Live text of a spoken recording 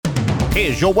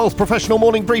Here's your Wealth Professional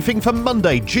morning briefing for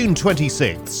Monday, June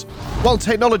 26th. While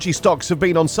technology stocks have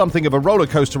been on something of a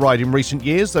rollercoaster ride in recent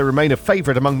years, they remain a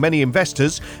favourite among many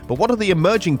investors. But what are the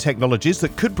emerging technologies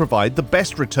that could provide the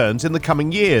best returns in the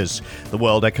coming years? The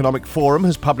World Economic Forum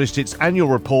has published its annual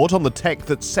report on the tech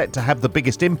that's set to have the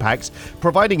biggest impacts,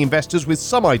 providing investors with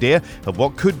some idea of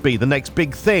what could be the next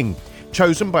big thing.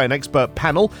 Chosen by an expert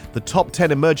panel, the Top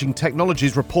 10 Emerging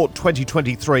Technologies Report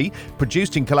 2023,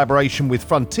 produced in collaboration with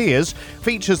Frontiers,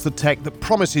 features the tech that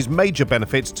promises major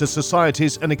benefits to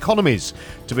societies and economies.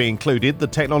 To be included, the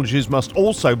technologies must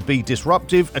also be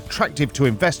disruptive, attractive to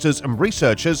investors and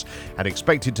researchers, and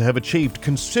expected to have achieved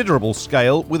considerable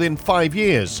scale within 5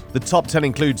 years. The top 10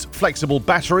 includes flexible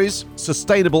batteries,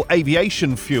 sustainable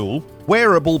aviation fuel,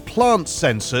 wearable plant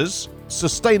sensors,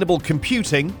 sustainable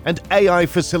computing, and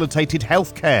AI-facilitated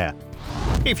healthcare.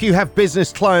 If you have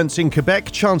business clients in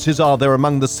Quebec, chances are they're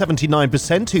among the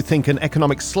 79% who think an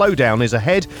economic slowdown is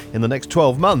ahead in the next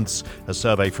 12 months. A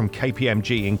survey from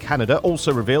KPMG in Canada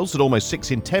also reveals that almost 6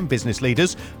 in 10 business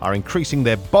leaders are increasing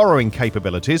their borrowing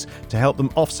capabilities to help them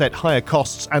offset higher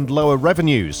costs and lower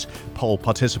revenues. Poll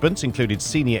participants included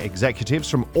senior executives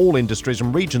from all industries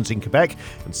and regions in Quebec,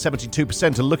 and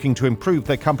 72% are looking to improve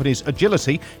their company's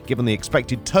agility given the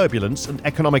expected turbulence and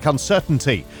economic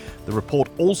uncertainty. The report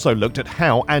also looked at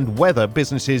how and whether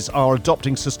businesses are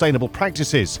adopting sustainable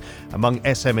practices. Among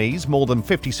SMEs, more than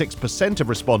 56% of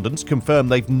respondents confirm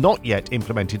they've not yet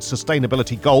implemented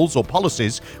sustainability goals or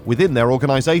policies within their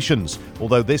organizations,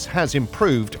 although this has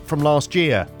improved from last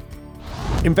year.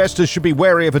 Investors should be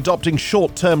wary of adopting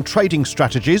short-term trading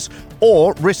strategies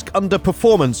or risk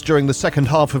underperformance during the second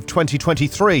half of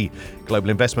 2023.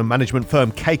 Global investment management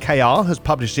firm KKR has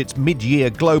published its mid-year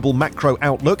global macro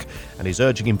outlook and is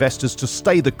urging investors to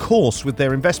stay the course with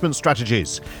their investment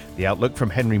strategies. The outlook from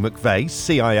Henry McVeigh,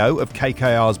 CIO of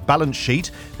KKR's balance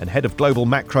sheet and head of global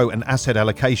macro and asset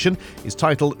allocation, is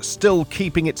titled "Still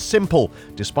Keeping It Simple,"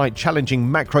 despite challenging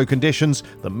macro conditions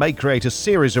that may create a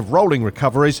series of rolling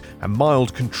recoveries and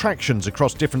mild contractions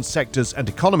across different sectors and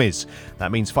economies.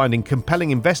 That means finding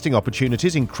compelling investing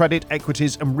opportunities in credit,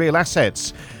 equities and real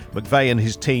assets. McVeigh and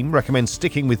his team recommend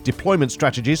sticking with deployment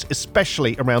strategies,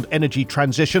 especially around energy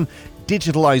transition,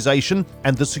 digitalization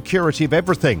and the security of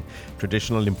everything.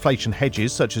 Traditional inflation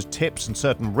hedges such as TIPS and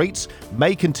certain REITs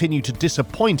may continue to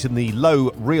disappoint in the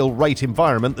low real rate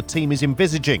environment the team is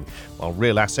envisaging, while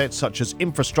real assets such as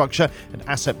infrastructure and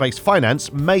asset-based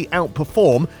finance may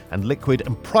outperform, and liquid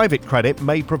and private credit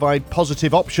may provide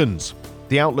positive options.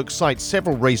 The outlook cites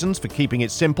several reasons for keeping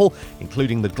it simple,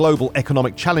 including the global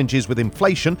economic challenges with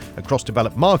inflation across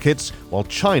developed markets, while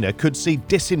China could see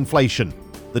disinflation.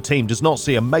 The team does not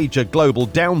see a major global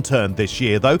downturn this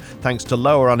year, though, thanks to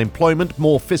lower unemployment,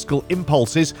 more fiscal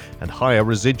impulses, and higher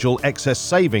residual excess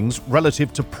savings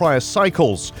relative to prior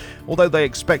cycles, although they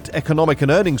expect economic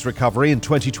and earnings recovery in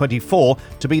 2024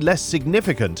 to be less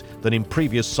significant than in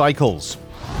previous cycles.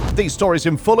 These stories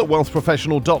in full at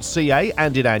WealthProfessional.ca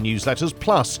and in our newsletters.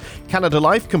 Plus, Canada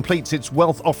Life completes its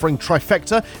wealth offering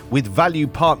trifecta with Value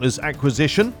Partners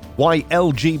acquisition, why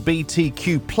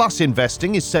LGBTQ plus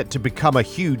investing is set to become a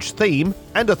huge theme,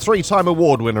 and a 3-time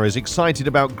award winner is excited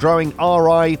about growing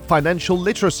RI financial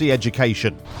literacy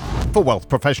education. For Wealth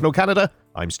Professional Canada,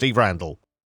 I'm Steve Randall.